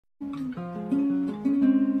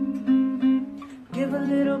Give a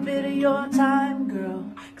little bit of your time, girl,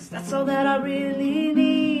 'cause that's all that I really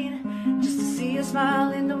need. Just to see you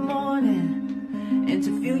smile in the morning and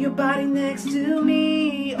to feel your body next to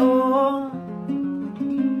me. Oh,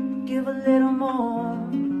 give a little more,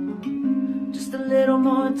 just a little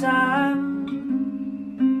more time.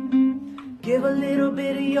 Give a little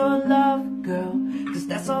bit of your love, girl, 'cause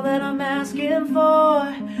that's all that I'm asking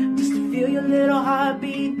for. Just to feel your little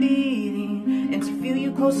heartbeat beating and to feel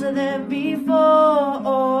you closer than before.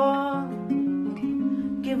 Oh,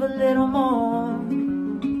 give a little more,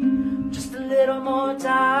 just a little more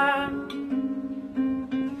time.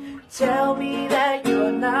 Tell me that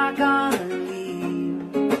you're not gonna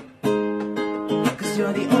leave, 'cause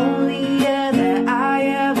you're the only air that I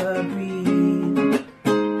ever breathe.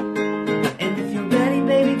 And if you're ready,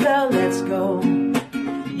 baby girl, let's go.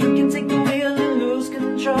 You can take the wheel and lose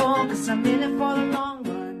control, 'cause I'm in it for the long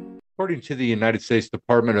run. According to the United States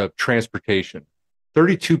Department of Transportation,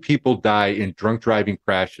 32 people die in drunk driving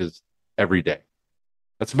crashes every day.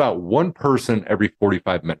 That's about one person every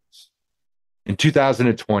 45 minutes. In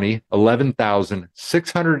 2020,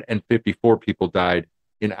 11,654 people died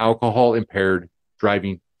in alcohol-impaired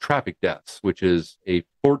driving traffic deaths, which is a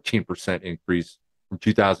 14% increase from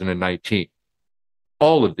 2019.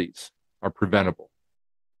 All of these are preventable.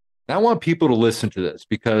 Now, I want people to listen to this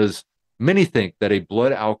because many think that a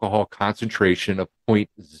blood alcohol concentration of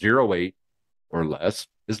 0.08 or less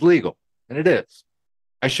is legal, and it is.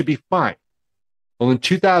 I should be fine. Well, in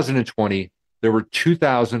 2020, there were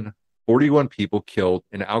 2,041 people killed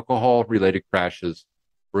in alcohol-related crashes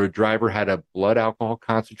where a driver had a blood alcohol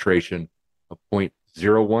concentration of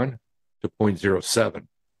 0.01 to 0.07.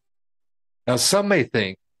 Now, some may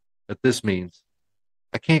think that this means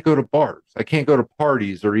I can't go to bars, I can't go to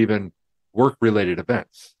parties, or even work-related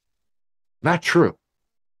events. Not true.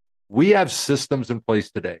 We have systems in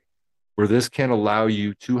place today where this can allow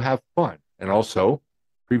you to have fun and also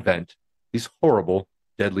prevent these horrible,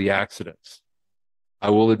 deadly accidents. I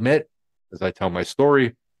will admit, as I tell my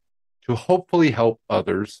story, to hopefully help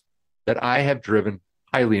others, that I have driven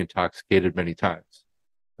highly intoxicated many times.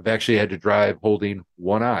 I've actually had to drive holding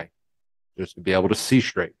one eye just to be able to see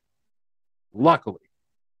straight. Luckily,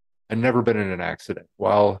 I've never been in an accident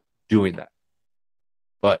while doing that.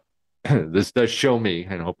 But this does show me,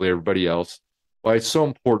 and hopefully everybody else, why it's so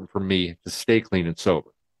important for me to stay clean and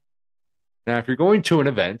sober. Now, if you're going to an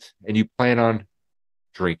event and you plan on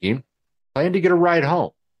drinking, plan to get a ride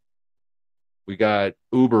home. We got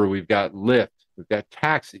Uber, we've got Lyft, we've got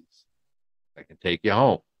taxis that can take you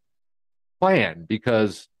home. Plan,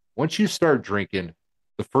 because once you start drinking,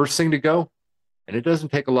 the first thing to go, and it doesn't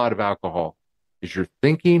take a lot of alcohol, is your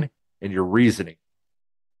thinking and your reasoning.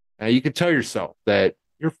 Now, you can tell yourself that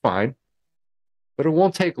you're fine, but it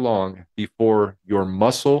won't take long before your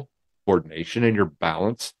muscle coordination and your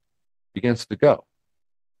balance begins to go.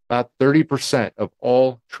 About 30% of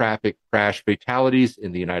all traffic crash fatalities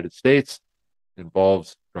in the United States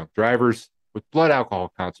involves drunk drivers with blood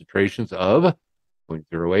alcohol concentrations of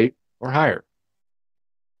 0.08 or higher.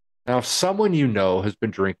 Now, if someone you know has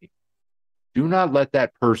been drinking, do not let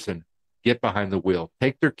that person get behind the wheel.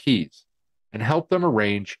 Take their keys and help them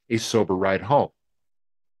arrange a sober ride home.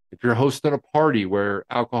 If you're hosting a party where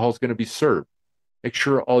alcohol is going to be served, make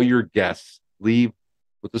sure all your guests leave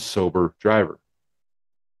with a sober driver.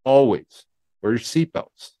 Always wear your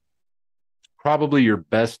seatbelts. It's probably your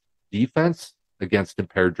best defense against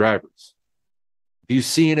impaired drivers. If you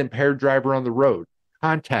see an impaired driver on the road,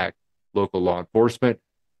 contact local law enforcement,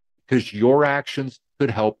 because your actions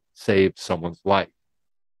could help save someone's life.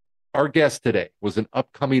 Our guest today was an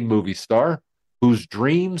upcoming movie star whose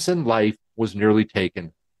dreams and life was nearly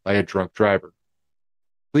taken by a drunk driver.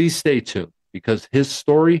 Please stay tuned, because his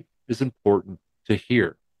story is important to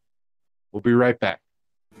hear. We'll be right back.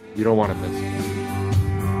 You don't want to miss it.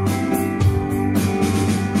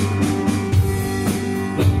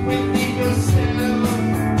 Look within yourself.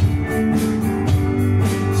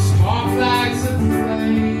 Small flags of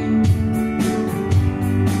flame.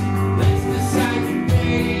 Let's decide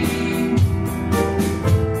today.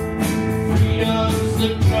 Freedom's the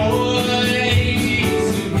choice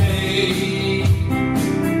you make.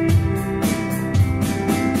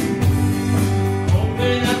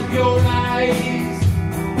 Open up your eyes.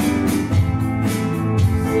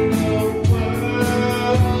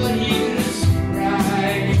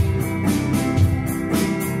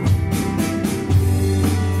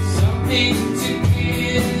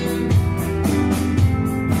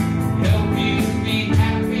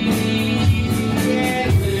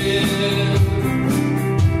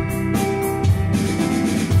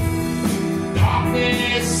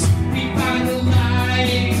 Darkness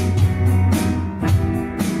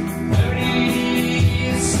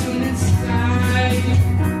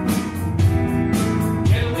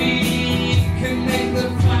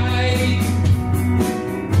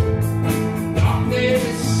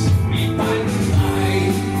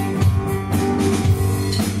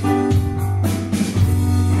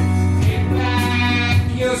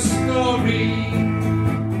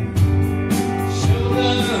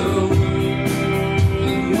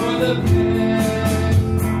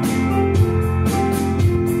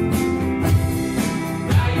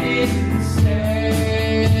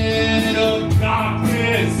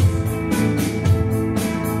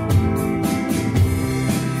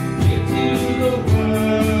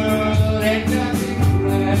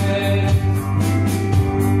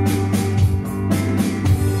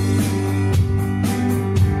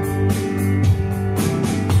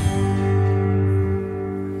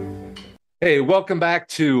Hey, welcome back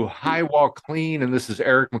to High Wall Clean, and this is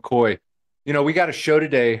Eric McCoy. You know, we got a show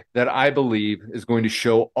today that I believe is going to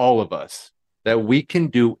show all of us that we can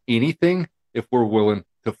do anything if we're willing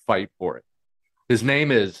to fight for it. His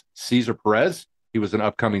name is Cesar Perez. He was an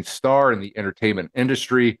upcoming star in the entertainment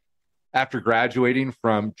industry. After graduating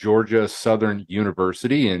from Georgia Southern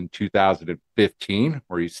University in 2015,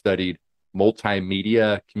 where he studied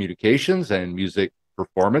multimedia communications and music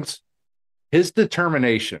performance, his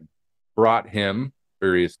determination brought him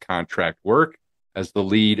various contract work as the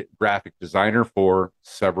lead graphic designer for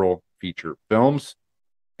several feature films.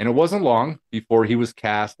 And it wasn't long before he was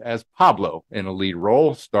cast as Pablo in a lead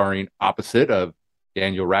role, starring opposite of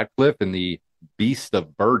Daniel Radcliffe in The Beast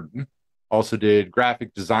of Burden. Also did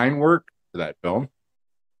graphic design work for that film.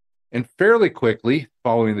 And fairly quickly,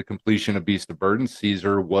 following the completion of Beast of Burden,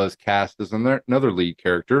 Cesar was cast as another lead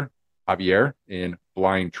character, Javier, in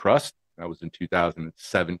Blind Trust. That was in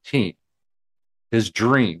 2017. His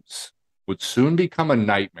dreams would soon become a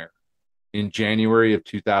nightmare in January of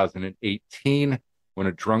 2018 when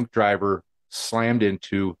a drunk driver slammed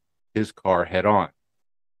into his car head on.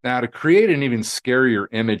 Now, to create an even scarier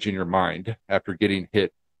image in your mind after getting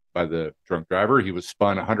hit by the drunk driver, he was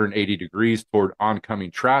spun 180 degrees toward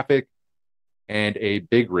oncoming traffic, and a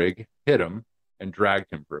big rig hit him and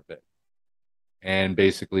dragged him for a bit, and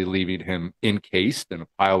basically leaving him encased in a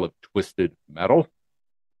pile of twisted metal.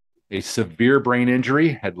 A severe brain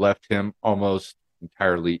injury had left him almost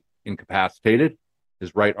entirely incapacitated.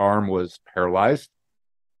 His right arm was paralyzed.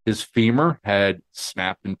 His femur had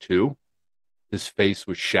snapped in two. His face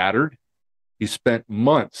was shattered. He spent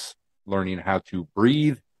months learning how to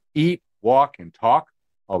breathe, eat, walk, and talk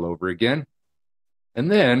all over again. And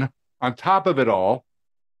then, on top of it all,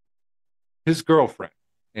 his girlfriend.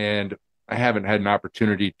 And I haven't had an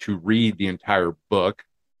opportunity to read the entire book,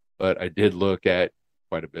 but I did look at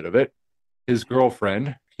quite a bit of it. His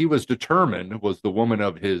girlfriend, he was determined, was the woman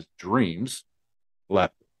of his dreams,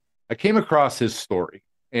 left him. I came across his story,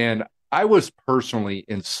 and I was personally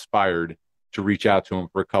inspired to reach out to him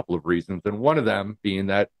for a couple of reasons. And one of them being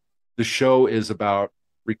that the show is about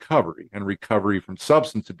recovery and recovery from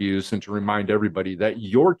substance abuse, and to remind everybody that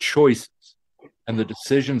your choices and the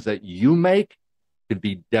decisions that you make can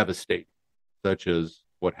be devastating, such as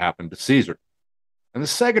what happened to Cesar. And the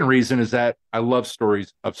second reason is that I love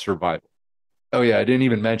stories of survival. Oh, yeah, I didn't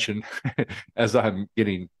even mention, as I'm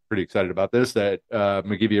getting pretty excited about this, that I'm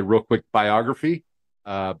going to give you a real quick biography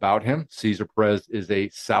about him. Cesar Perez is a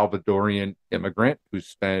Salvadorian immigrant who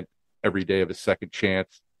spent every day of his second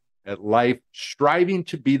chance at life striving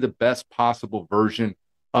to be the best possible version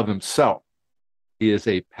of himself. He is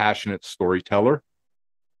a passionate storyteller.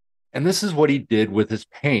 And this is what he did with his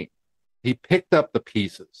pain. He picked up the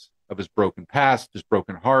pieces of his broken past, his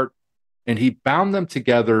broken heart, and he bound them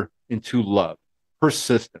together into love,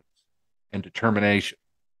 persistence, and determination.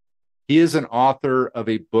 He is an author of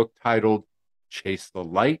a book titled Chase the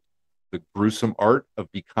Light, The Gruesome Art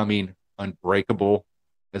of Becoming Unbreakable,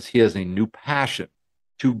 as he has a new passion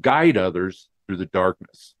to guide others through the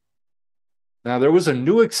darkness. Now, there was a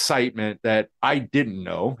new excitement that I didn't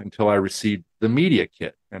know until I received the media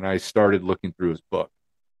kit and I started looking through his book,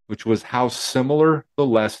 which was how similar the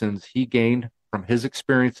lessons he gained from his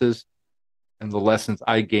experiences and the lessons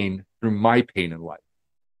I gained through my pain in life.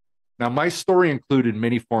 Now, my story included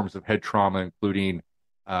many forms of head trauma, including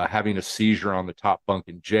having a seizure on the top bunk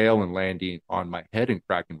in jail and landing on my head and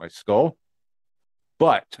cracking my skull.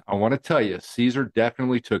 But I want to tell you, Cesar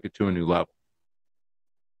definitely took it to a new level.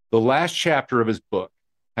 The last chapter of his book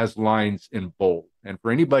has lines in bold. And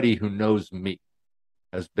for anybody who knows me,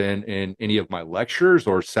 has been in any of my lectures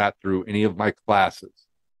or sat through any of my classes,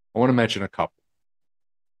 I want to mention a couple.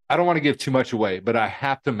 I don't want to give too much away, but I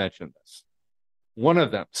have to mention this. One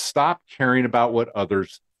of them, stop caring about what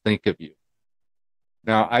others think of you.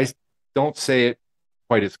 Now, I don't say it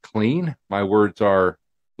quite as clean. My words are,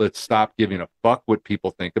 let's stop giving a fuck what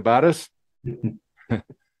people think about us.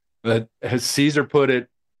 But as Cesar put it,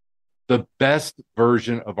 the best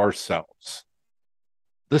version of ourselves.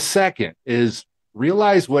 The second is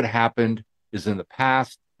realize what happened is in the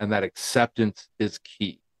past and that acceptance is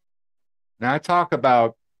key. Now, I talk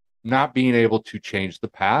about not being able to change the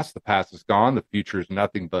past. The past is gone. The future is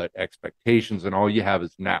nothing but expectations, and all you have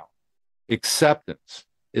is now. Acceptance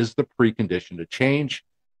is the precondition to change.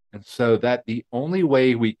 And so that the only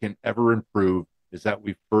way we can ever improve is that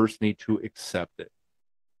we first need to accept it.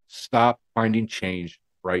 Stop finding change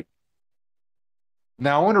right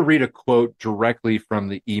now. I want to read a quote directly from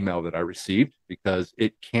the email that I received because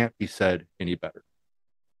it can't be said any better.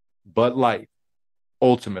 But life,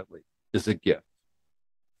 ultimately, is a gift.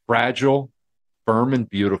 Fragile, firm, and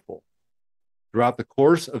beautiful. Throughout the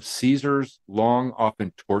course of Cesar's long,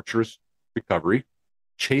 often torturous recovery,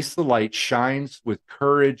 Chase the Light shines with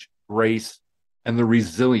courage, grace, and the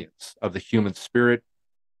resilience of the human spirit,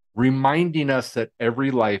 reminding us that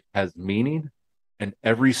every life has meaning and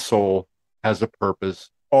every soul has a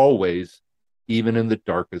purpose, always, even in the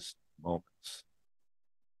darkest moments.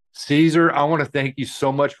 Cesar, I want to thank you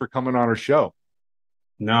so much for coming on our show.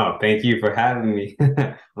 No, thank you for having me.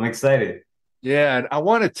 I'm excited. Yeah, and I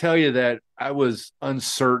want to tell you that I was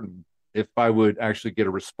uncertain if I would actually get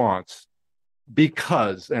a response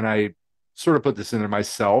because, and I sort of put this in there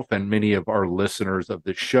myself, and many of our listeners of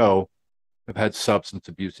this show have had substance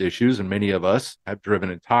abuse issues, and many of us have driven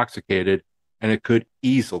intoxicated, and it could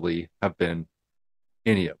easily have been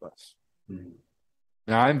any of us. Mm-hmm.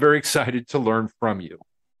 Now, I'm very excited to learn from you.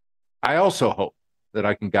 I also hope that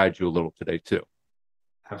I can guide you a little today, too.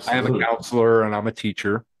 Absolutely. I am a counselor and I'm a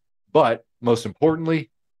teacher, but most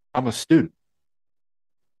importantly, I'm a student.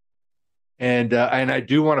 And I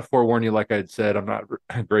do want to forewarn you, like I had said, I'm not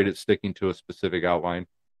great at sticking to a specific outline,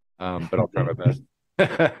 but I'll try my best.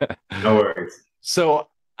 No worries. So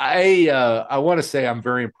I want to say I'm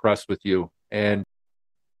very impressed with you. And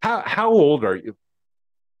how old are you?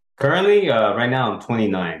 Currently, right now, I'm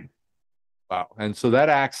 29. Wow. And so that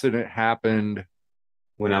accident happened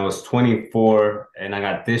When I was 24, and I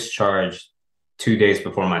got discharged 2 days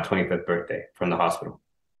before my 25th birthday from the hospital.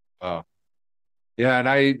 Wow. Yeah,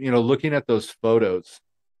 and looking at those photos,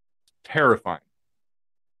 terrifying.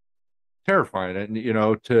 And,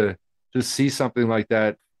 to see something like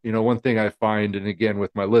that, one thing I find, and again,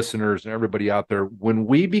 with my listeners and everybody out there, when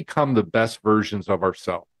we become the best versions of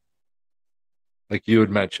ourselves, like you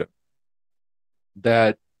had mentioned,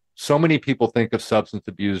 that so many people think of substance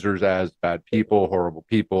abusers as bad people, horrible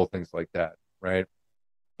people, things like that, right?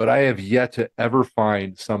 But I have yet to ever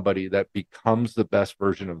find somebody that becomes the best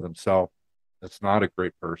version of themselves that's not a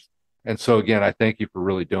great person. And so, again, I thank you for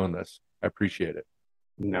really doing this. I appreciate it.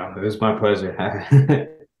 No, it was my pleasure.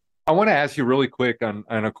 I want to ask you really quick on,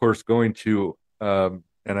 and of course, going to, and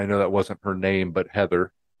I know that wasn't her name, but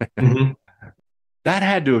Heather. Mm-hmm. That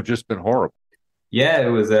had to have just been horrible. Yeah, it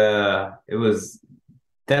was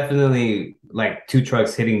definitely like two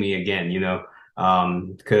trucks hitting me again,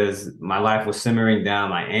 because my life was simmering down,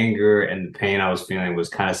 my anger and the pain I was feeling was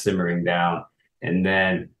kind of simmering down. And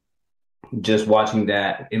then just watching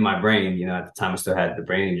that in my brain, at the time I still had the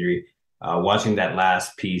brain injury, watching that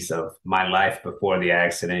last piece of my life before the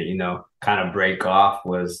accident, kind of break off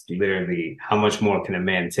was literally how much more can a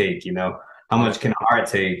man take, how much can a heart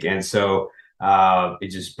take? And so it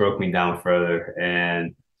just broke me down further.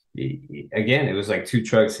 And again, it was like two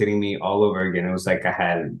trucks hitting me all over again. It was like I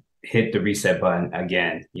had hit the reset button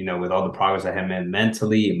again, with all the progress I had made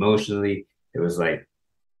mentally, emotionally. It was like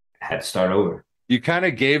I had to start over. You kind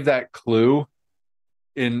of gave that clue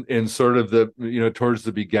in sort of the, towards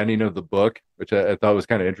the beginning of the book, which I thought was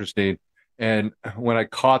kind of interesting. And when I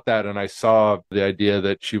caught that and I saw the idea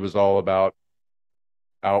that she was all about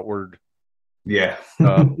outward, yeah,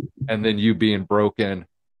 and then you being broken,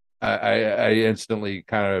 I instantly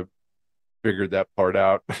kind of figured that part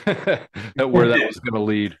out, that where that was going to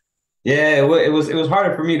lead. Yeah, it was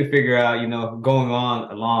harder for me to figure out, going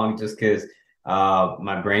on along just because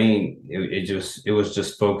my brain it was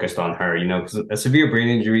just focused on her, because a severe brain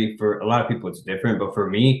injury for a lot of people it's different, but for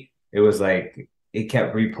me it was like it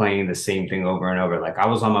kept replaying the same thing over and over. Like I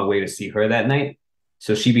was on my way to see her that night,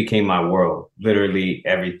 so she became my world, literally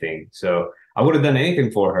everything. So I would have done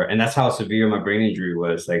anything for her, and that's how severe my brain injury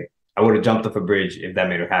was. Like I would have jumped off a bridge if that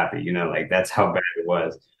made her happy, like that's how bad it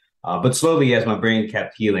was. But slowly, as my brain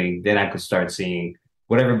kept healing, then I could start seeing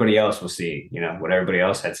what everybody else was seeing, what everybody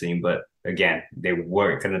else had seen. But again, they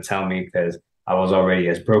weren't going to tell me because I was already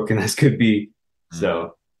as broken as could be.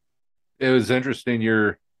 So it was interesting.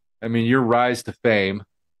 Your rise to fame,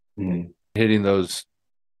 hitting those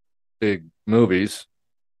big movies.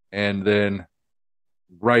 And then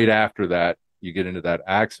right after that, you get into that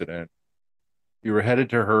accident. You were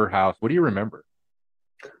headed to her house. What do you remember?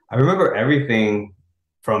 I remember everything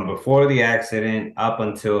from before the accident up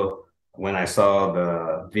until when I saw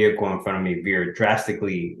the vehicle in front of me veer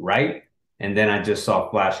drastically right. and then I just saw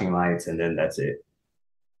flashing lights, and then that's it.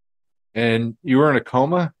 And you were in a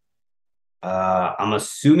coma? I'm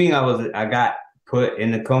assuming I got put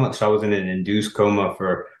in the coma, so I was in an induced coma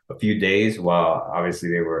for a few days while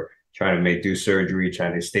obviously they were trying to do surgery,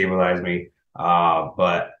 trying to stabilize me.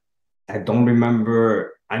 But I don't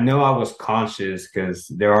remember. I know I was conscious because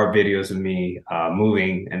there are videos of me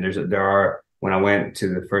moving, and there are when I went to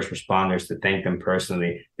the first responders to thank them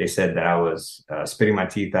personally, they said that I was spitting my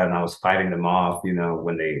teeth out and I was fighting them off,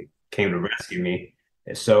 when they came to rescue me.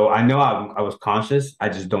 So I know I was conscious. I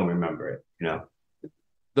just don't remember it.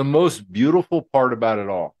 The most beautiful part about it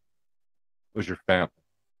all was your family.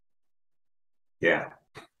 Yeah.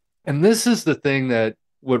 And this is the thing that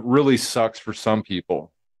what really sucks for some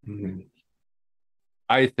people. Mm-hmm.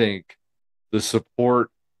 I think the support,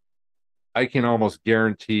 I can almost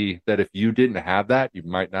guarantee that if you didn't have that, you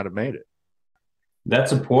might not have made it. That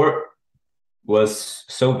support was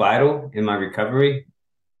so vital in my recovery.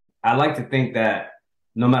 I like to think that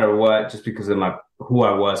no matter what, just because of who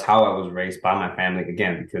I was, how I was raised by my family,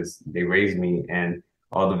 again, because they raised me and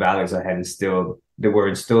all the values I had that were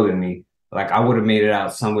instilled in me, like I would have made it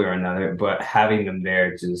out some way or another, but having them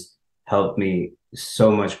there just helped me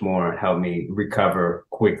so much more, helped me recover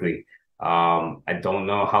quickly. I don't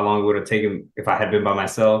know how long it would have taken if I had been by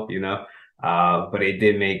myself, but it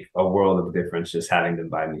did make a world of difference just having them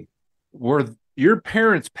by me. Were your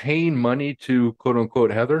parents paying money to quote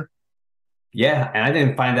unquote Heather? Yeah, and I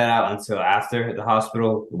didn't find that out until after the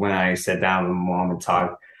hospital when I sat down with my mom and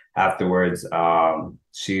talked afterwards.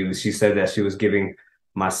 She said that she was giving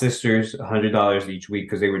my sisters $100 each week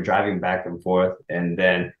because they were driving back and forth, and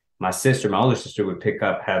then my older sister, would pick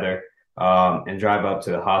up Heather and drive up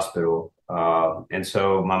to the hospital. And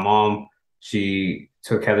so my mom, she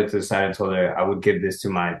took Heather to the side and told her I would give this to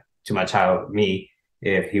my child, me,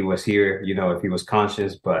 if he was here, if he was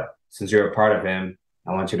conscious. But since you're a part of him,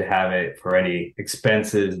 I want you to have it for any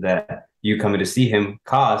expenses that you coming to see him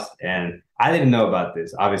cost. And I didn't know about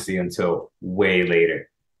this, obviously, until way later.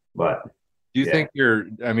 But do you think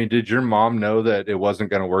did your mom know that it wasn't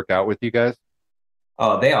going to work out with you guys?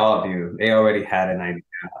 Oh, they all do. They already had an idea.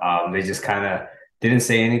 They just kind of didn't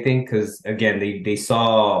say anything because, again, they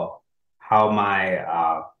saw how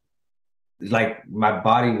my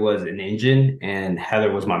body was an engine and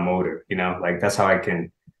Heather was my motor. Like that's how I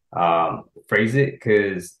can phrase it,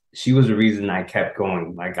 because she was the reason I kept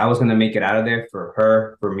going. Like I was gonna make it out of there for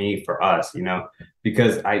her, for me, for us.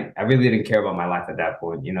 Because I really didn't care about my life at that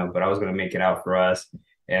point. But I was gonna make it out for us,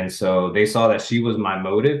 and so they saw that she was my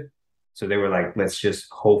motive. So they were like, let's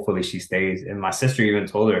just hopefully she stays. And my sister even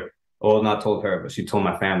told her, well, not told her, but she told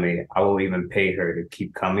my family, I will even pay her to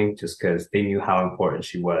keep coming just because they knew how important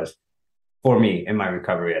she was for me in my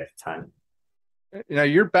recovery at the time. Now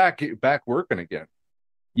you're back working again.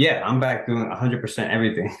 Yeah, I'm back doing 100%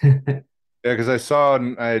 everything. Yeah, because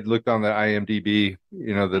I had looked on the IMDb,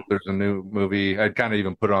 that there's a new movie. I'd kind of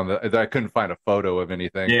even put on I couldn't find a photo of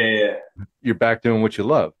anything. Yeah. You're back doing what you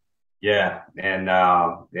love. Yeah. And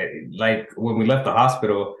like when we left the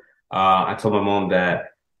hospital, I told my mom that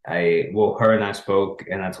her and I spoke,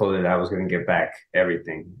 and I told her that I was going to get back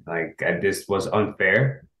everything. Like this was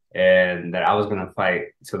unfair, and that I was going to fight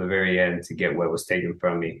till the very end to get what was taken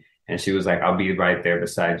from me. And she was like, I'll be right there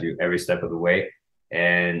beside you every step of the way.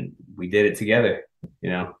 And we did it together,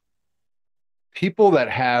 People that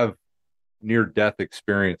have near-death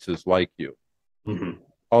experiences like you, mm-hmm.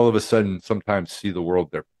 all of a sudden sometimes see the world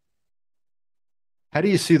different. How do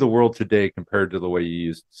you see the world today compared to the way you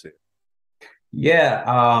used to see it? Yeah,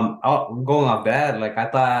 going off that, like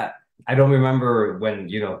I don't remember when,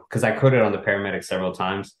 because I coded on the paramedic several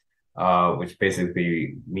times, which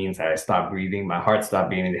basically means that I stopped breathing. My heart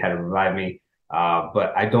stopped beating. They had to revive me.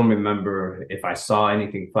 But I don't remember if I saw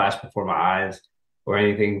anything flash before my eyes or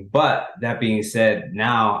anything. But that being said,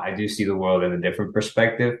 now I do see the world in a different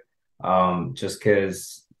perspective, just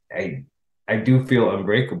because I do feel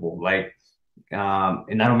unbreakable. Like,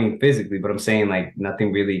 and I don't mean physically, but I'm saying like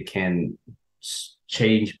nothing really can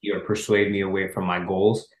change me or persuade me away from my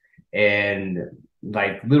goals. And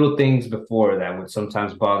like little things before that would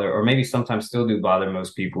sometimes bother, or maybe sometimes still do bother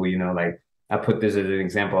most people, like I put this as an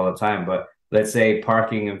example all the time, but let's say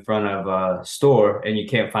parking in front of a store and you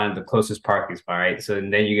can't find the closest parking spot, right? So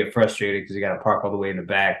then you get frustrated because you got to park all the way in the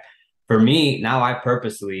back. For me, now I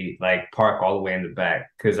purposely like park all the way in the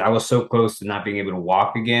back because I was so close to not being able to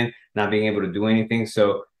walk again, not being able to do anything.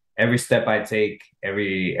 So every step I take,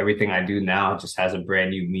 everything I do now just has a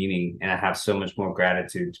brand new meaning, and I have so much more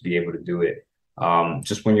gratitude to be able to do it.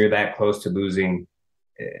 Just when you're that close to losing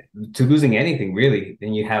anything really,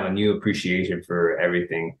 then you have a new appreciation for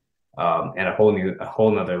everything. at a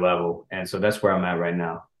whole nother level. And so that's where I'm at right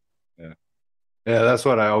now. Yeah. Yeah, that's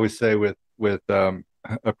what I always say with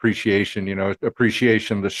appreciation.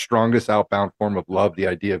 Appreciation, the strongest outbound form of love, the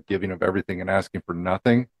idea of giving of everything and asking for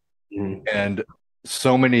nothing. Mhm. And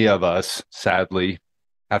so many of us, sadly,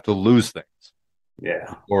 have to lose things Yeah.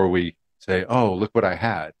 before we say, "Oh, look what I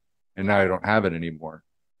had," and now I don't have it anymore.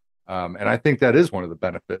 And I think that is one of the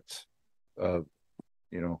benefits of,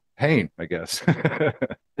 pain, I guess.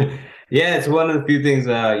 Yeah, it's one of the few things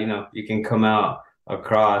you can come out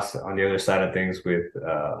across on the other side of things with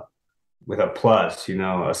a plus,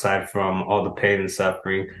 aside from all the pain and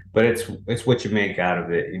suffering, but it's what you make out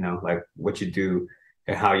of it, like what you do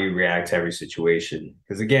and how you react to every situation.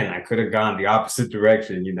 Because again, I could have gone the opposite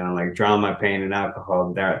direction, like drown my pain in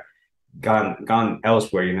alcohol, that gone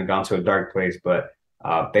elsewhere, gone to a dark place. But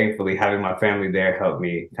thankfully, having my family there helped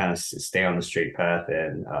me kind of stay on the straight path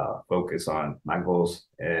and focus on my goals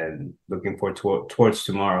and looking forward towards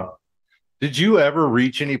tomorrow. Did you ever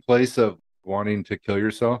reach any place of wanting to kill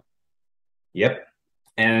yourself? Yep.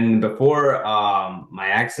 And before my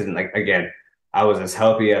accident, like again, I was as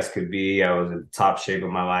healthy as could be. I was in top shape of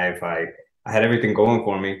my life. I had everything going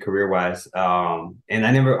for me career wise. And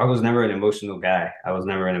I was never an emotional guy. I was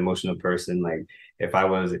never an emotional person. Like if I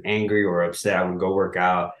was angry or upset, I would go work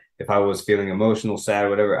out. If I was feeling emotional, sad,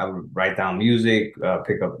 whatever, I would write down music,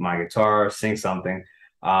 pick up my guitar, sing something.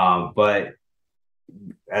 But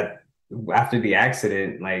at after the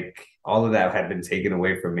accident, like all of that had been taken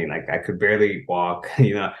away from me. Like I could barely walk,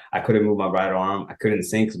 I couldn't move my right arm. I couldn't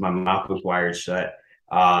sing because my mouth was wired shut.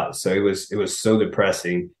 So it was so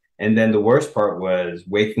depressing. And then the worst part was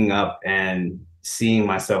waking up and seeing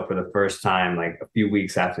myself for the first time, like a few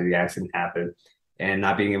weeks after the accident happened, and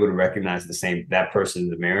not being able to recognize that person in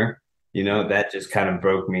the mirror. That just kind of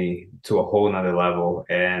broke me to a whole nother level.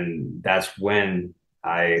 And that's when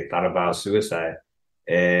I thought about suicide.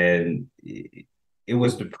 And it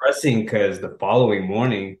was depressing because the following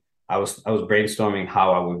morning I was brainstorming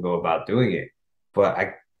how I would go about doing it, but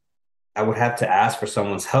I would have to ask for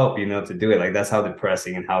someone's help, to do it. Like that's how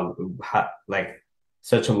depressing and how like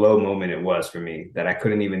such a low moment it was for me that I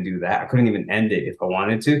couldn't even do that. I couldn't even end it if I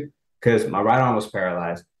wanted to because my right arm was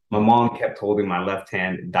paralyzed. My mom kept holding my left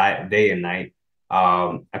hand day and night.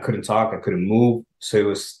 I couldn't talk, I couldn't move, so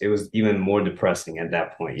it was even more depressing at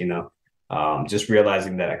that point, just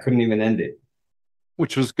realizing that I couldn't even end it.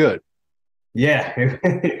 Which was good. Yeah.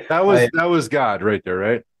 That was God right there,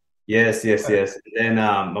 right? Yes, yes, yes. And then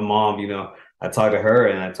my mom, I talked to her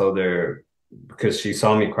and I told her because she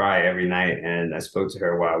saw me cry every night and I spoke to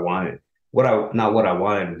her not what I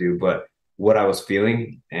wanted to do, but what I was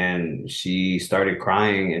feeling. And she started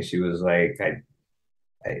crying and she was like,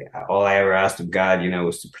 all I ever asked of God,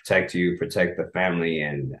 was to protect you, protect the family.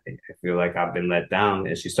 And I feel like I've been let down.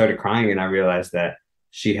 And she started crying, and I realized that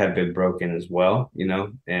she had been broken as well,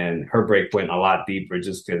 and her break went a lot deeper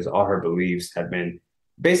just because all her beliefs had been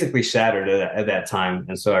basically shattered at that time.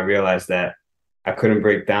 And so I realized that I couldn't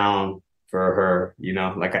break down for her,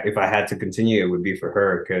 like if I had to continue, it would be for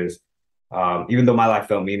her because even though my life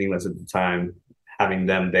felt meaningless at the time, having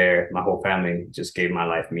them there, my whole family just gave my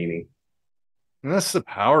life meaning. And that's the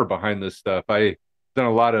power behind this stuff. I've done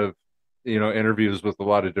a lot of, interviews with a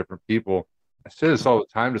lot of different people. I say this all the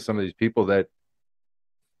time to some of these people that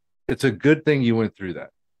it's a good thing you went through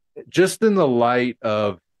that. Just in the light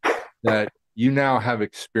of that, you now have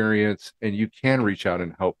experience and you can reach out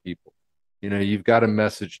and help people. You've got a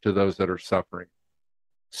message to those that are suffering.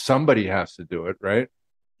 Somebody has to do it, right?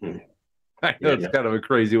 I know it's kind of a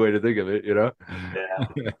crazy way to think of it,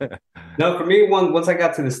 Yeah. No, for me, once I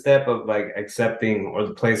got to the step of like accepting or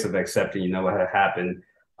the place of accepting, what had happened,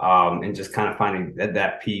 and just kind of finding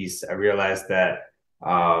that peace, I realized that,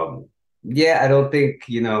 yeah, I don't think,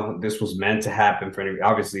 this was meant to happen for any.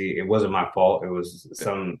 Obviously, it wasn't my fault. It was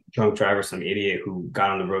some drunk driver, some idiot who got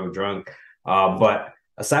on the road drunk. But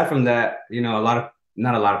aside from that, not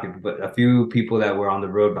a lot of people, but a few people that were on the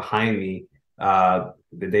road behind me,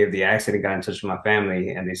 the day of the accident, got in touch with my family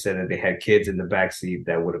and they said that they had kids in the back seat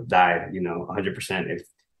that would have died, 100%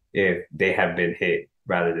 if they had been hit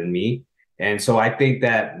rather than me. And so I think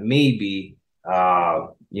that maybe,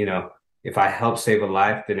 if I helped save a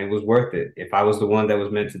life, then it was worth it. If I was the one that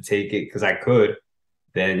was meant to take it because I could,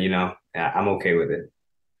 then, I'm okay with it.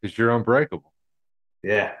 Because you're unbreakable.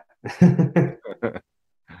 Yeah.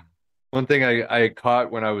 One thing I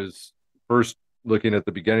caught when I was first looking at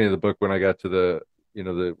the beginning of the book, when I got to the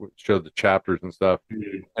showed the chapters and stuff,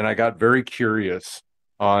 and I got very curious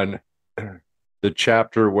on the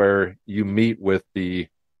chapter where you meet with the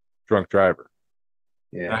drunk driver.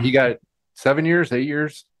 Yeah. Now, he got 7 years, 8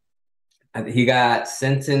 years. He got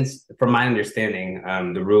sentenced, from my understanding,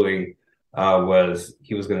 the ruling was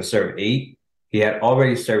he was going to serve 8. He had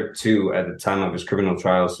already served 2 at the time of his criminal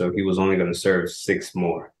trial, so he was only going to serve 6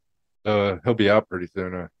 more. He'll be out pretty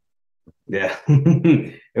soon. Yeah,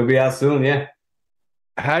 he'll be out soon. Yeah,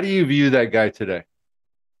 How do you view that guy today?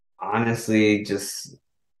 honestly, just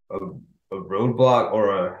a, a roadblock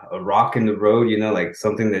or a rock in the road, like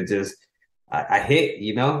something that just I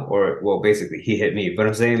hit, or well, basically he hit me. But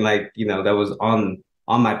I'm saying like, that was on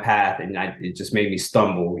my path, and it just made me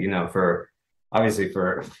stumble, for obviously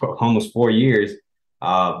for almost 4 years.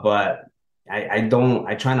 But I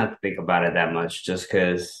try not to think about it that much, just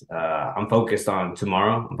because I'm focused on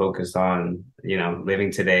tomorrow. I'm focused on,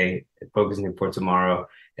 living today, focusing for tomorrow.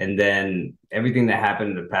 And then everything that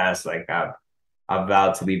happened in the past, like I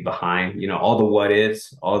vowed to leave behind, all the what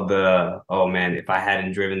ifs, all the, oh man, if I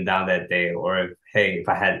hadn't driven down that day, or if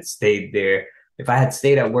I hadn't stayed there, if I had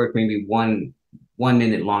stayed at work maybe one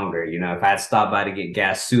minute longer, if I had stopped by to get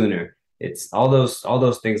gas sooner, it's all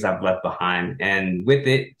those things I've left behind. And with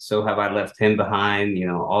it, so have I left him behind,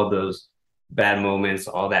 all those bad moments,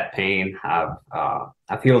 all that pain.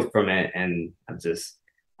 I've healed from it, and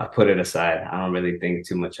I put it aside. I don't really think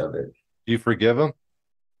too much of it. Do you forgive him?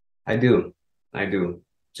 I do. I do.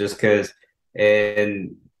 Just because,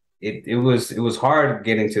 and it was hard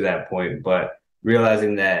getting to that point, but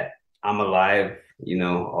realizing that I'm alive,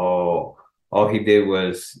 all he did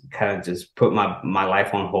was kind of just put my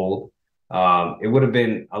life on hold. It would have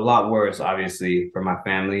been a lot worse, obviously, for my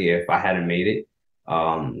family if I hadn't made it.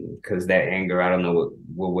 Because that anger, I don't know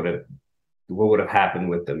what would have happened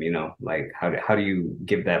with them, like how do you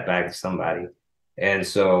give that back to somebody? And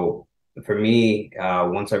so for me,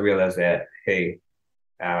 once I realized that, hey,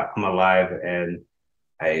 I'm alive, and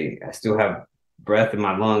I still have breath in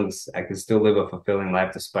my lungs, I can still live a fulfilling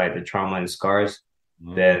life despite the trauma and scars,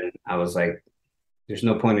 then I was like, there's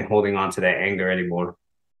no point in holding on to that anger anymore.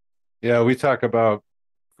 Yeah, we talk about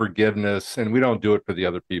forgiveness, and we don't do it for the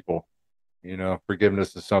other people.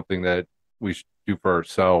 Forgiveness is something that we should do for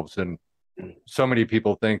ourselves. And so many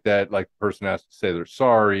people think that like the person has to say they're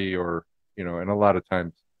sorry, or, and a lot of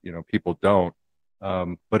times, people don't.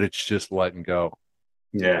 But it's just letting go.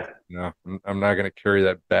 Yeah, I'm not going to carry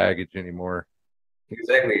that baggage anymore.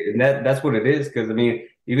 exactly. And that's what it is. Because I mean,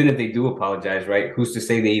 even if they do apologize, right? Who's to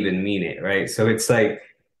say they even mean it, right? So it's like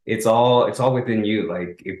it's all within you.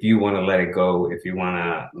 Like if you want to let it go, if you want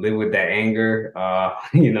to live with that anger,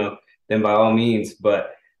 then by all means.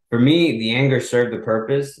 But for me, the anger served the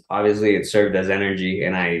purpose. Obviously, it served as energy,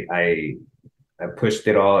 and I pushed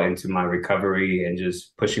it all into my recovery and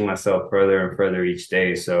just pushing myself further and further each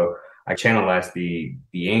day. So I channelized the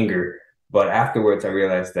anger, but afterwards I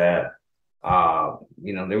realized that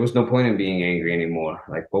there was no point in being angry anymore.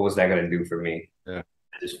 Like, what was that going to do for me? Yeah.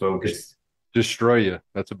 I just focused. Destroy you.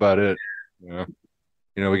 That's about it.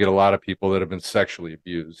 We get a lot of people that have been sexually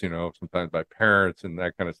abused, sometimes by parents and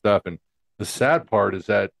that kind of stuff. And the sad part is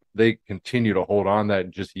that they continue to hold on that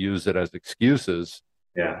and just use it as excuses,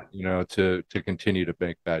 Yeah. to continue to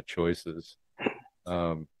make bad choices.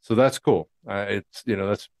 So that's cool.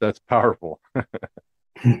 It's, that's powerful.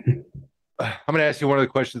 I'm going to ask you one of the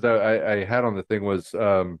questions that I had on the thing was,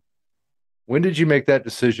 when did you make that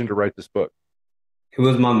decision to write this book? It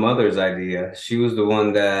was my mother's idea. She was the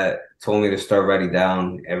one that told me to start writing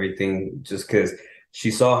down everything, just because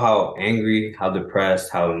she saw how angry, how depressed,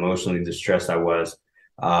 how emotionally distressed I was.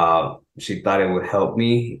 She thought it would help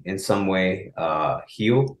me in some way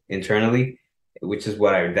heal internally, which is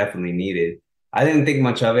what I definitely needed. I didn't think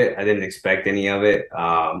much of it. I didn't expect any of it.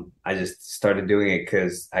 I just started doing it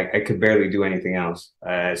because I could barely do anything else.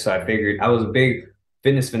 So I figured I was a big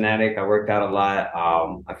fitness fanatic. I worked out a lot.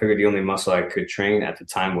 I figured the only muscle I could train at the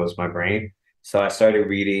time was my brain. So I started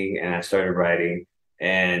reading and I started writing,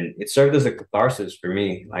 and it served as a catharsis for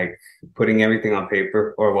me, like putting everything on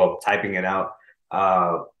paper, or well, typing it out.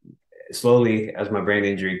 Uh, Slowly, as my brain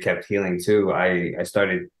injury kept healing too, I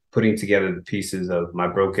started putting together the pieces of my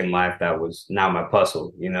broken life that was now my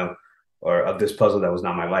puzzle, or of this puzzle that was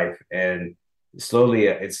not my life. And slowly,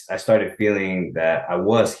 I started feeling that I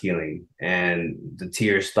was healing, and the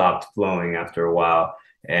tears stopped flowing after a while.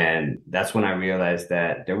 And that's when I realized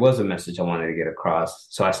that there was a message I wanted to get across.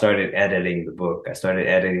 So I started editing the book. I started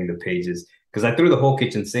editing the pages because I threw the whole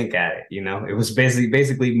kitchen sink at it. It was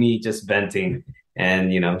basically me just venting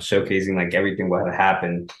and showcasing like everything what had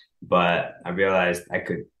happened. But I realized I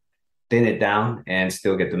could thin it down and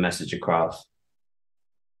still get the message across.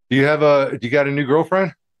 Do you got a new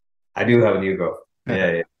girlfriend? I do have a new girl.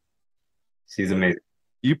 Yeah, yeah. She's amazing.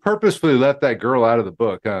 You purposefully left that girl out of the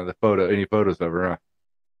book, huh? Any photos of her, huh?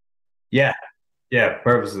 Yeah, yeah,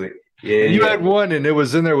 purposely. Yeah, And you yeah, had one, and it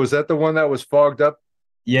was in there. Was that the one that was fogged up?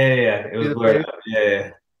 yeah. It See was the blurred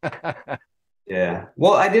face? out. Yeah. Yeah.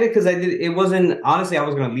 Well, I did it because I did it wasn't honestly I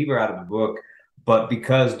was gonna leave her out of the book, but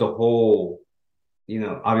because the whole,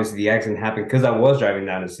 obviously the accident happened because I was driving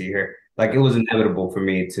down to see her, like it was inevitable for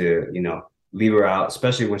me to, leave her out,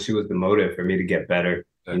 especially when she was the motive for me to get better,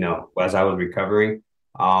 Yeah. as I was recovering.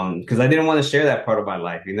 Because I didn't want to share that part of my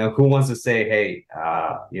life, who wants to say, hey,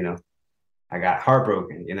 I got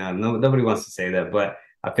heartbroken, nobody wants to say that, but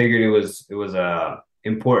I figured it was a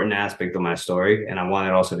important aspect of my story, and I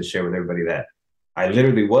wanted also to share with everybody that I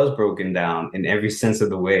literally was broken down in every sense of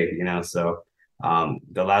the way, So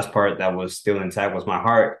the last part that was still intact was my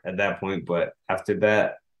heart at that point, but after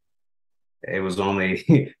that, it was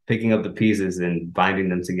only picking up the pieces and binding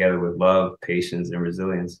them together with love, patience, and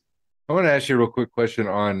resilience. I want to ask you a real quick question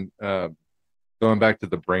on going back to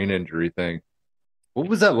the brain injury thing. What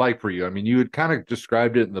was that like for you? I mean, you had kind of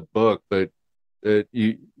described it in the book, but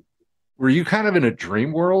you were you kind of in a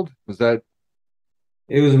dream world? Was that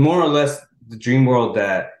It was more or less the dream world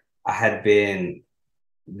that I had been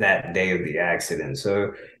that day of the accident.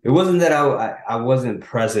 So it wasn't that I wasn't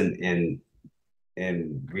present in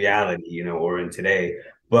reality, or in today,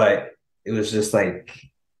 but it was just like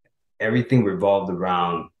everything revolved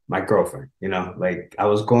around my girlfriend, like I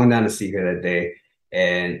was going down to see her that day,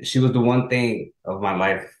 and she was the one thing of my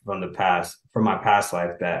life from my past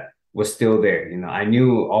life that was still there. I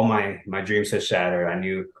knew all my dreams had shattered. I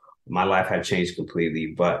knew my life had changed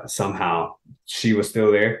completely, but somehow she was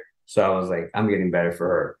still there. So I was like, I'm getting better for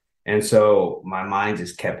her. And so my mind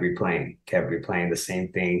just kept replaying the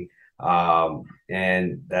same thing.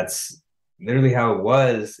 And that's literally how it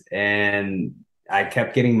was. And I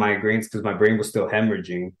kept getting migraines because my brain was still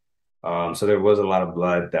hemorrhaging. So there was a lot of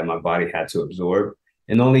blood that my body had to absorb.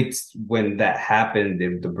 And only when that happened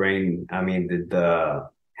did the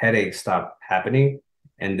headache stopped happening.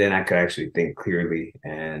 And then I could actually think clearly,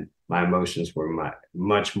 and my emotions were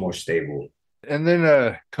much more stable. and then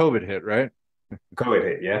COVID hit, right? COVID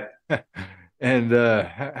hit, yeah. And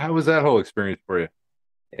how was that whole experience for you?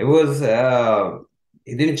 It was,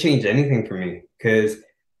 it didn't change anything for me because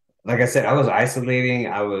like I said, I was isolating.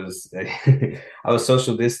 I was I was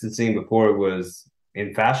social distancing before it was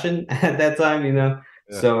in fashion at that time, Yeah.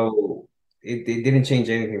 So it didn't change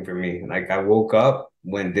anything for me. Like I woke up,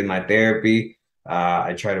 did my therapy.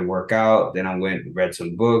 I tried to work out. Then I went, read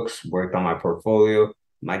some books, worked on my portfolio.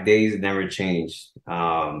 My days never changed.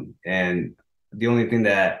 And the only thing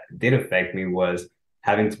that did affect me was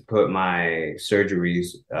having to put my surgeries,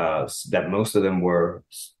 that most of them were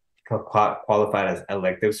qualified as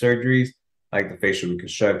elective surgeries, like the facial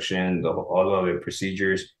reconstruction, all the other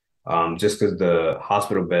procedures, just because the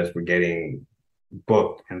hospital beds were getting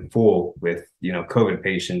booked and full with COVID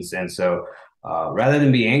patients, and so rather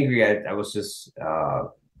than be angry, I was just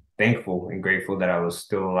thankful and grateful that I was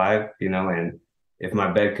still alive, and if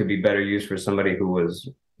my bed could be better used for somebody who was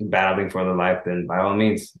battling for their life, then by all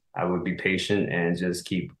means, I would be patient and just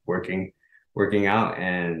keep working out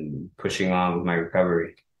and pushing on with my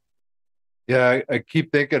recovery. Yeah, I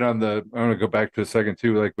keep thinking I want to go back to a second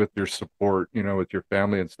too, like with your support, with your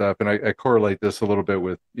family and stuff. And I correlate this a little bit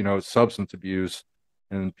with, substance abuse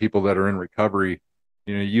and people that are in recovery.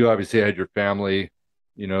 You obviously had your family,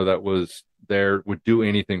 that was there, would do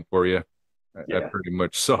anything for you. I Yeah. pretty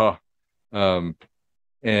much saw. Um,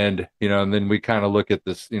 and then we kind of look at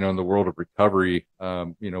this, in the world of recovery,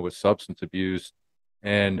 with substance abuse.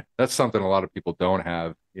 And that's something a lot of people don't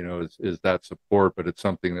have, is that support, but it's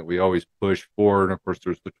something that we always push for. And of course,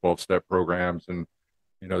 there's the 12-step programs and,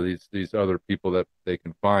 these other people that they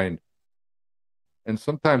can find. And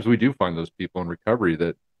sometimes we do find those people in recovery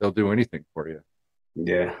that they'll do anything for you.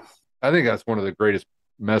 Yeah. I think that's one of the greatest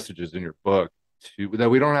messages in your book, that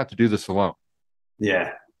we don't have to do this alone.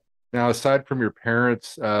 Yeah. Now, aside from your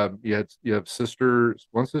parents, you have sisters,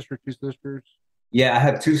 one sister, two sisters. Yeah, I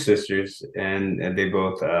have two sisters, and they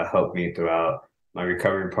both helped me throughout my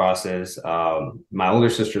recovery process. My older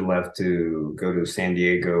sister left to go to San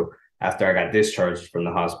Diego after I got discharged from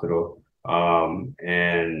the hospital.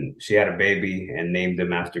 And she had a baby and named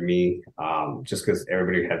him after me, just because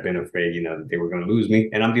everybody had been afraid, that they were going to lose me.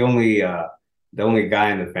 And I'm the only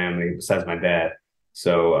guy in the family besides my dad.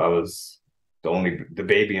 So I was the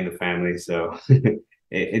baby in the family. So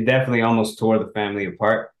it definitely almost tore the family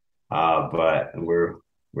apart. But we're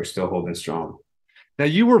still holding strong. Now,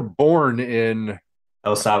 you were born in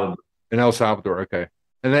El Salvador. El Salvador, okay.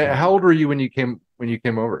 And then, how old were you when you came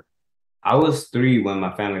over? I was 3 when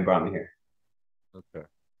my family brought me here. Okay.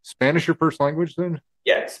 Spanish your first language then?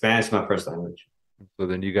 Yeah, Spanish is my first language. So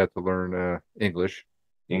then you got to learn English.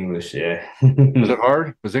 English, yeah. Was it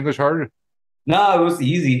hard? Was English hard? No, it was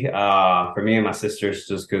easy for me and my sisters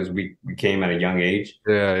just because we came at a young age.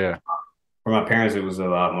 Yeah, yeah. For my parents, it was a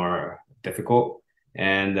lot more difficult.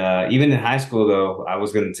 And even in high school, though, I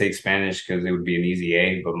was going to take Spanish because it would be an easy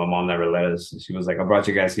A, but my mom never let us. She was like, I brought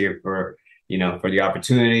you guys here for, for the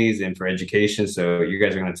opportunities and for education. So you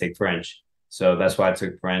guys are going to take French. So that's why I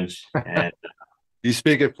took French. And You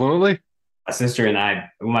speak it fluently? my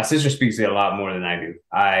sister speaks it a lot more than I do.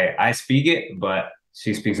 I speak it, but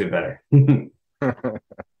she speaks it better.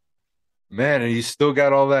 Man, and you still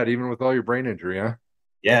got all that, even with all your brain injury, huh?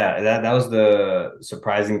 Yeah, that was the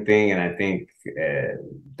surprising thing, and I think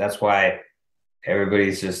that's why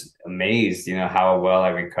everybody's just amazed, how well I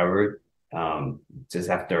recovered. Just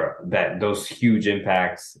after those huge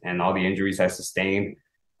impacts and all the injuries I sustained,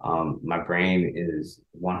 my brain is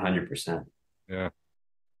 100%. Yeah.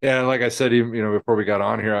 Yeah, like I said, even before we got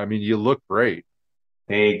on here, I mean, you look great.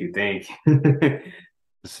 Thank you. To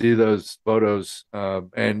see those photos,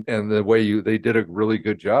 and the way they did a really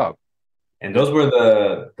good job. And those were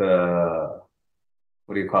the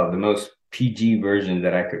what do you call it? The most PG version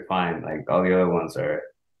that I could find. Like all the other ones are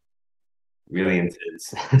really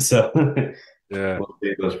intense. So Yeah, we'll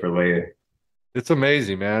save those for later. it's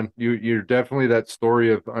amazing, man. You're definitely that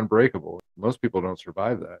story of Unbreakable. Most people don't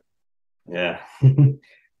survive that. Yeah.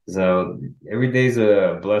 So every day's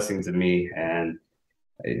a blessing to me, and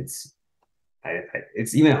it's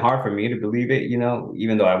it's even hard for me to believe it,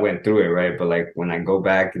 even though I went through it, right? But like when I go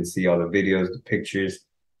back and see all the videos, the pictures,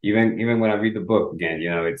 even when I read the book again,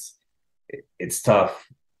 it's tough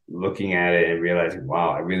looking at it and realizing, wow,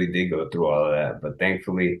 I really did go through all of that. But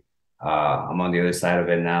thankfully, I'm on the other side of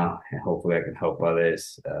it now, and hopefully I can help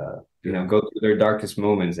others, go through their darkest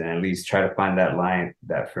moments and at least try to find that line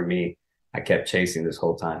that for me, I kept chasing this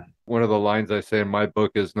whole time. One of the lines I say in my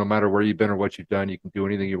book is, no matter where you've been or what you've done, you can do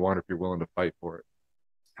anything you want if you're willing to fight for it.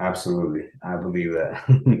 Absolutely. I believe that.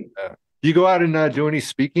 Yeah. Do you go out and do any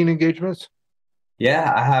speaking engagements?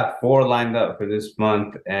 Yeah, I have 4 lined up for this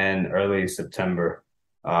month and early September.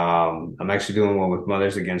 I'm actually doing one with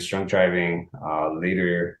Mothers Against Drunk Driving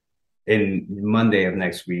later in Monday of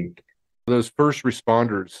next week. Those first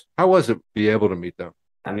responders, how was it to be able to meet them?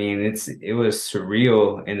 I mean, it was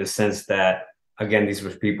surreal in the sense that, again, these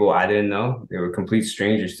were people I didn't know. They were complete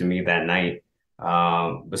strangers to me that night.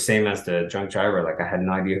 But same as the drunk driver, like I had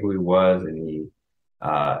no idea who he was, and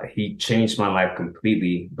he changed my life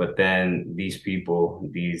completely. But then these people,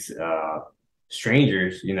 these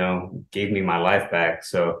strangers, gave me my life back.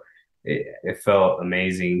 So it felt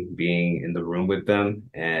amazing being in the room with them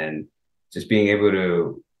and just being able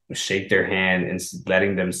to shake their hand and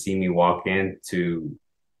letting them see me walk in to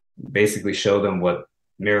basically show them what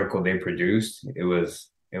miracle they produced. It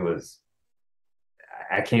was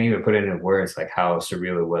I can't even put it into words like how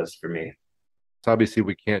surreal it was for me. So obviously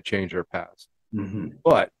we can't change our past, Mm-hmm.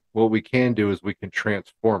 but what we can do is we can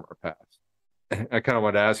transform our past. I kind of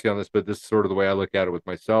want to ask you on this, but this is sort of the way I look at it with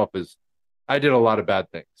myself is I did a lot of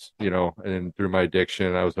bad things, and through my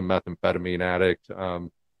addiction, I was a methamphetamine addict.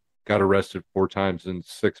 Got arrested 4 times in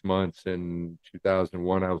 6 months. In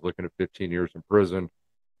 2001, I was looking at 15 years in prison.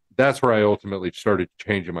 That's where I ultimately started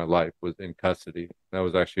changing my life, was in custody. That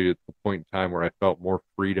was actually at the point in time where I felt more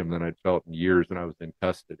freedom than I'd felt in years when I was in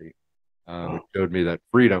custody. It showed me that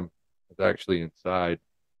freedom was actually inside,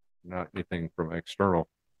 not anything from external.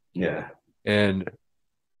 Yeah. And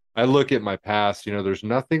I look at my past, there's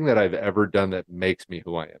nothing that I've ever done that makes me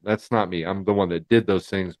who I am. That's not me. I'm the one that did those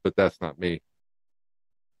things, but that's not me.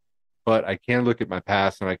 But I can look at my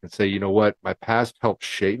past and I can say, you know what? My past helped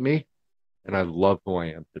shape me, and I love who I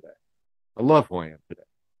am today. I love who I am today.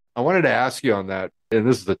 I wanted to ask you on that, and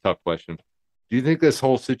this is a tough question. Do you think this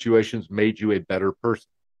whole situation's made you a better person?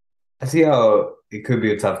 I see how it could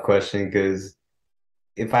be a tough question because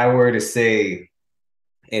if I were to say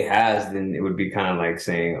it has, then it would be kind of like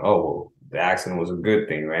saying, oh, well, the accident was a good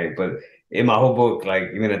thing, right? But in my whole book, like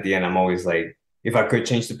even at the end, I'm always like, if I could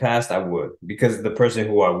change the past, I would, because the person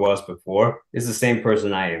who I was before is the same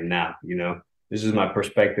person I am now. This is my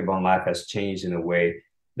perspective on life has changed in a way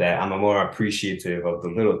that I'm more appreciative of the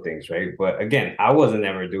little things, right? But again, I wasn't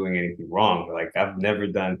ever doing anything wrong. Like I've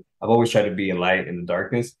always tried to be a light in the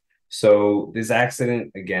darkness. So this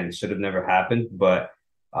accident, again, should have never happened. But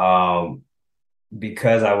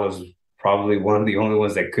because I was probably one of the only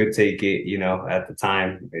ones that could take it, at the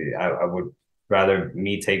time, I would rather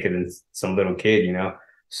me take it than some little kid,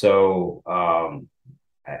 So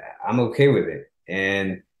I'm okay with it.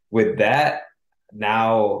 And with that,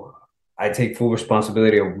 now I take full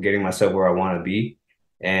responsibility of getting myself where I want to be.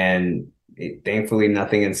 And thankfully,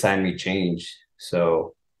 nothing inside me changed.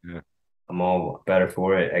 So Yeah. I'm all better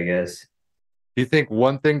for it, I guess. Do you think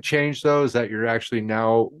one thing changed though is that you're actually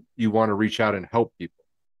now you want to reach out and help people?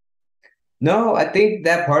 No, I think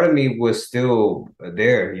that part of me was still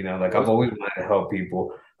there, like I've Was always wanted to help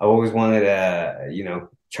people. I've always wanted to,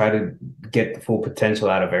 try to get the full potential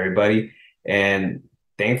out of everybody. And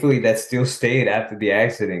thankfully that still stayed after the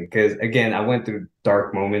accident. Because again, I went through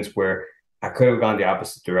dark moments where I could have gone the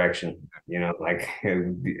opposite direction, like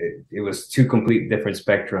it was two complete different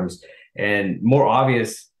spectrums. And more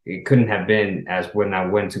obvious, it couldn't have been as when I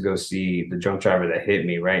went to go see the drunk driver that hit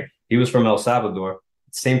me, right? He was from El Salvador,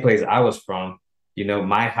 same place I was from.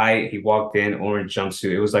 My height, he walked in, orange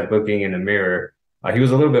jumpsuit. It was like looking in the mirror. He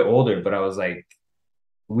was a little bit older, but I was like,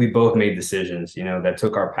 we both made decisions, that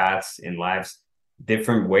took our paths in lives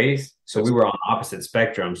different ways. So we were on opposite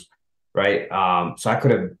spectrums, right? So I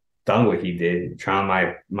could have done what he did, drown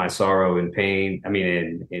my sorrow and pain. I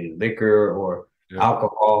mean, in liquor or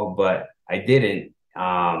alcohol, but I didn't.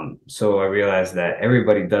 So I realized that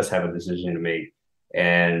everybody does have a decision to make,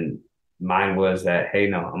 and mine was that, hey,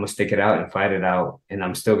 no, I'm gonna stick it out and fight it out, and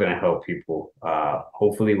I'm still gonna help people,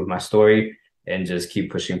 hopefully with my story, and just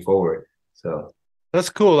keep pushing forward. So that's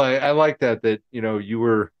cool. I like that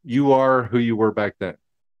you are who you were back then.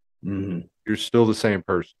 mhm. You're still the same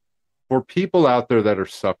person. For people out there that are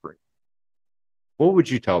suffering, what would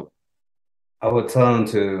you tell them? I would tell them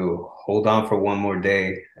to hold on for one more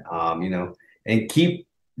day, and keep.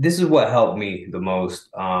 This is what helped me the most,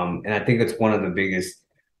 and I think it's one of the biggest,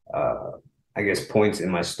 uh, I guess, points in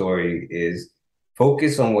my story is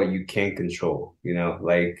focus on what you can control.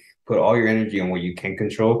 Like put all your energy on what you can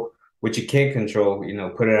control. What you can't control,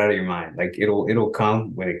 put it out of your mind. Like it'll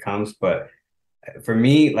come when it comes. But for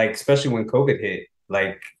me, like especially when COVID hit,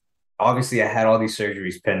 like obviously I had all these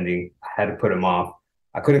surgeries pending. I had to put them off.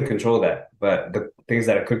 I couldn't control that, but the things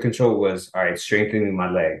that I could control was, all right, strengthening my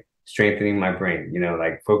leg, strengthening my brain,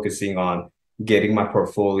 like focusing on getting my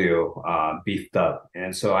portfolio beefed up.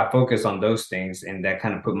 And so I focused on those things, and that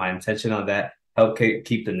kind of put my intention on that, helped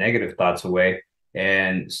keep the negative thoughts away.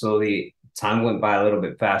 And slowly time went by a little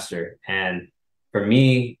bit faster. And for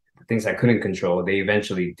me, the things I couldn't control, they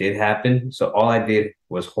eventually did happen. So all I did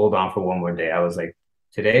was hold on for one more day. I was like,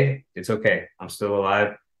 today, it's okay. I'm still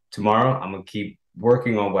alive. Tomorrow, I'm gonna keep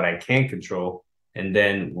working on what I can control, and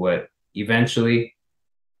then what I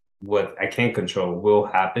can't control will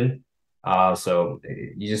happen. So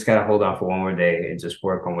you just gotta hold on for one more day and just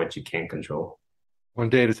work on what you can control. One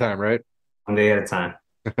day at a time, right? One day at a time.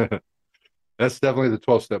 That's definitely the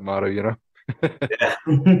 12-step motto, Yeah.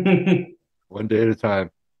 One day at a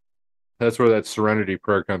time. That's where that serenity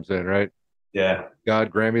prayer comes in, right? Yeah.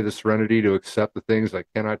 God, grant me the serenity to accept the things I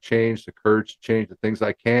cannot change, the courage to change the things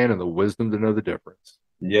I can, and the wisdom to know the difference.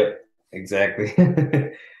 Yep. Exactly.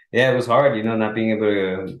 Yeah, it was hard, not being able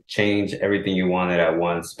to change everything you wanted at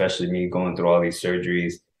once, especially me going through all these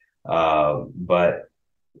surgeries. But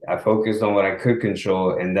I focused on what I could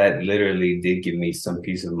control, and that literally did give me some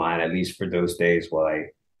peace of mind, at least for those days while I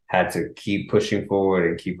had to keep pushing forward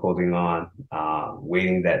and keep holding on,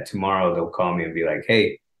 waiting that tomorrow they'll call me and be like,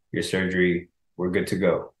 hey, your surgery, we're good to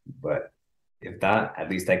go. But if not, at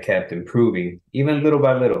least I kept improving, even little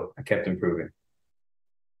by little, I kept improving.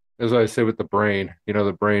 As I say with the brain,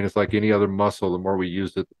 the brain is like any other muscle. The more we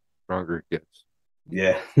use it, the stronger it gets.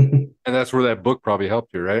 Yeah. And that's where that book probably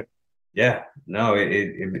helped you, right? Yeah. No,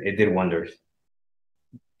 it did wonders.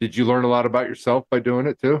 Did you learn a lot about yourself by doing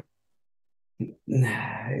it too?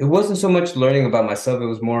 It wasn't so much learning about myself, it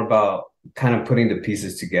was more about kind of putting the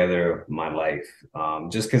pieces together of my life.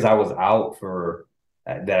 Just because I was out for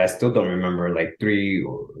that, I still don't remember, like 3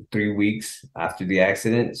 weeks after the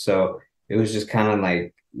accident. So it was just kind of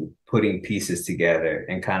like putting pieces together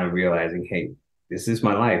and kind of realizing, hey, this is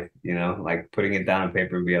my life, like putting it down on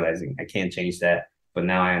paper and realizing I can't change that. But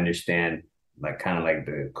now I understand, like kind of like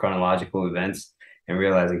the chronological events, and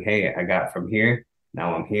realizing, hey, I got from here,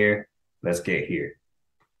 now I'm here, let's get here.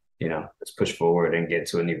 Let's push forward and get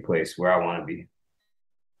to a new place where I want to be.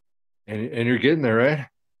 And you're getting there, right?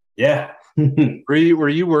 Yeah. Were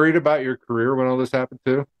you worried about your career when all this happened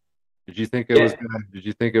too? Did you think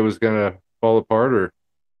it was gonna fall apart, or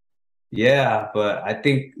Yeah, but I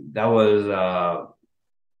think that was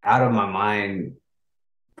out of my mind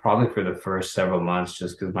probably for the first several months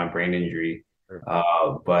just because my brain injury.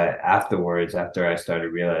 But afterwards, after I started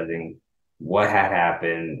realizing what had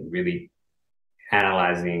happened, really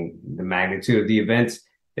analyzing the magnitude of the events,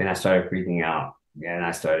 then I started freaking out. And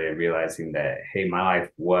I started realizing that, hey, my life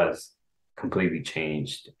was completely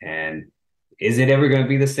changed. And is it ever going to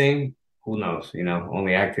be the same? Who knows?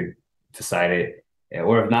 Only I could decide it.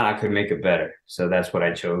 Or if not, I could make it better. So that's what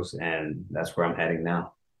I chose. And that's where I'm heading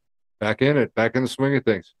now. Back in it, back in the swing of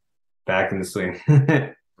things. Back in the swing.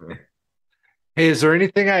 Hey, is there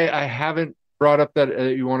anything I haven't brought up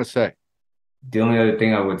that you want to say? The only other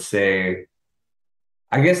thing I would say,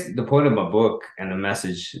 I guess the point of my book and the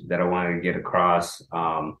message that I wanted to get across,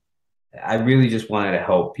 I really just wanted to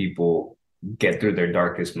help people get through their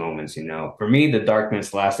darkest moments, you know. For me, the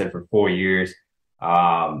darkness lasted for 4 years.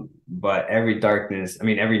 But every darkness, I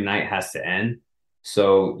mean, every night has to end.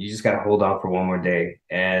 So you just got to hold on for one more day.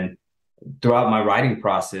 And throughout my writing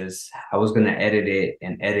process, I was going to edit it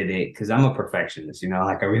because I'm a perfectionist, you know,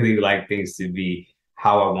 like I really like things to be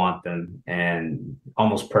how I want them and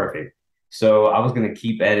almost perfect. So I was going to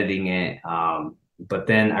keep editing it. But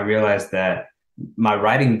then I realized that my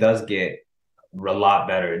writing does get a lot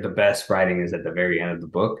better. The best writing is at the very end of the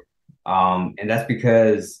book. And that's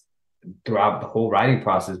because throughout the whole writing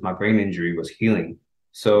process, my brain injury was healing.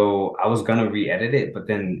 So I was gonna re-edit it, but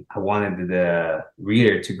then I wanted the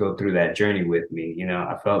reader to go through that journey with me. You know,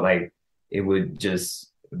 I felt like it would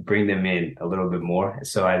just bring them in a little bit more.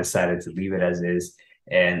 So I decided to leave it as is.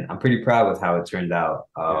 And I'm pretty proud with how it turned out.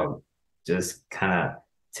 Just kind of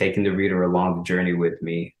taking the reader along the journey with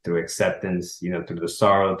me through acceptance, you know, through the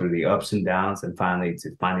sorrow, through the ups and downs, and finally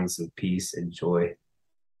to finding some peace and joy.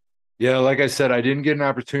 Yeah, like I said, I didn't get an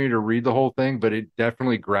opportunity to read the whole thing, but it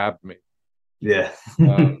definitely grabbed me. Yeah.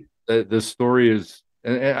 The story is,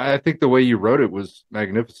 and I think the way you wrote it was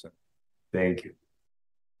magnificent. Thank you.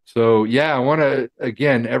 So yeah, I want to,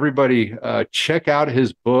 again, everybody check out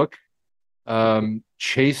his book,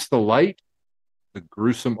 Chase the Light, The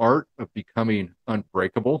Gruesome Art of Becoming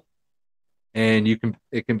Unbreakable. And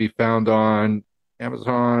it can be found on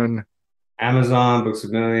Amazon, Books a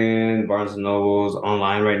Million, Barnes and Nobles,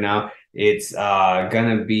 online right now. It's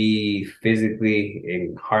gonna be physically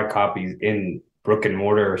in hard copies in brick and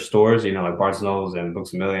mortar stores, you know, like Barnes and Nobles and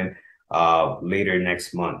Books a Million, later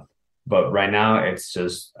next month. But right now it's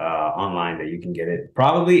just online that you can get it.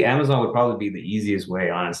 Probably Amazon would probably be the easiest way,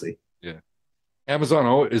 honestly. Yeah.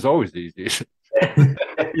 Amazon is always the easiest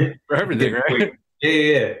for everything, right?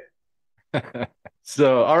 Yeah.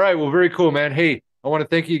 So, all right. Well, very cool, man. Hey, I want to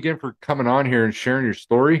thank you again for coming on here and sharing your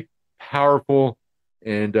story. Powerful.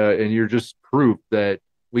 And you're just proof that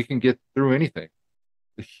we can get through anything.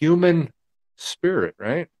 The human spirit,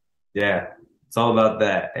 right? Yeah, it's all about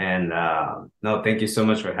that. And no, thank you so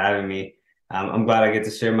much for having me. I'm glad I get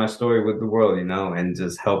to share my story with the world, you know, and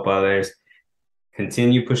just help others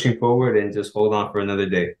continue pushing forward and just hold on for another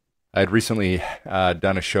day. I had recently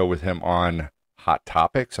done a show with him on Hot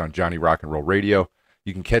Topics on Johnny Rock and Roll Radio.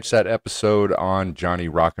 You can catch that episode on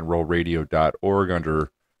johnnyrockandrollradio.org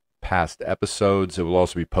under past episodes. It will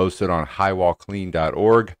also be posted on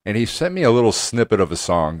highwallclean.org. And he sent me a little snippet of a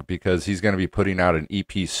song because he's going to be putting out an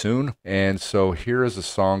EP soon. And so here is a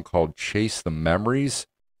song called Chase the Memories.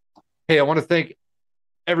 Hey, I want to thank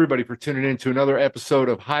everybody for tuning in to another episode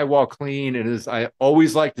of High Wall Clean. And as I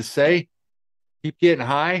always like to say, keep getting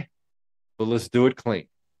high, but let's do it clean.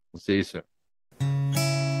 We'll see you soon.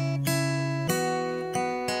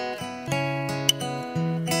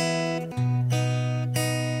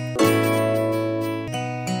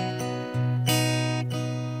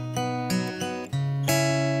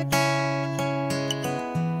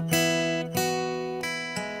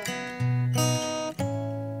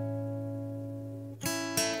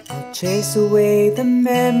 Chase away the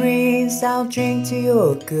memories, I'll drink to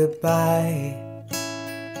your goodbye.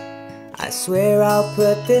 I swear I'll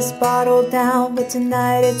put this bottle down, but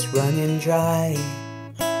tonight it's running dry.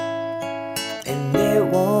 And it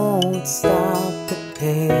won't stop the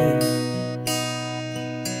pain.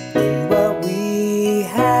 When what we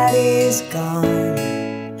had is gone,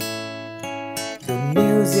 the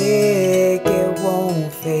music, it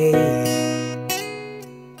won't fade.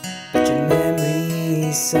 But your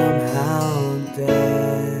memory somehow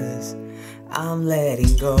does. I'm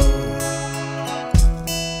letting go.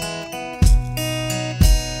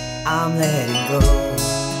 I'm letting go.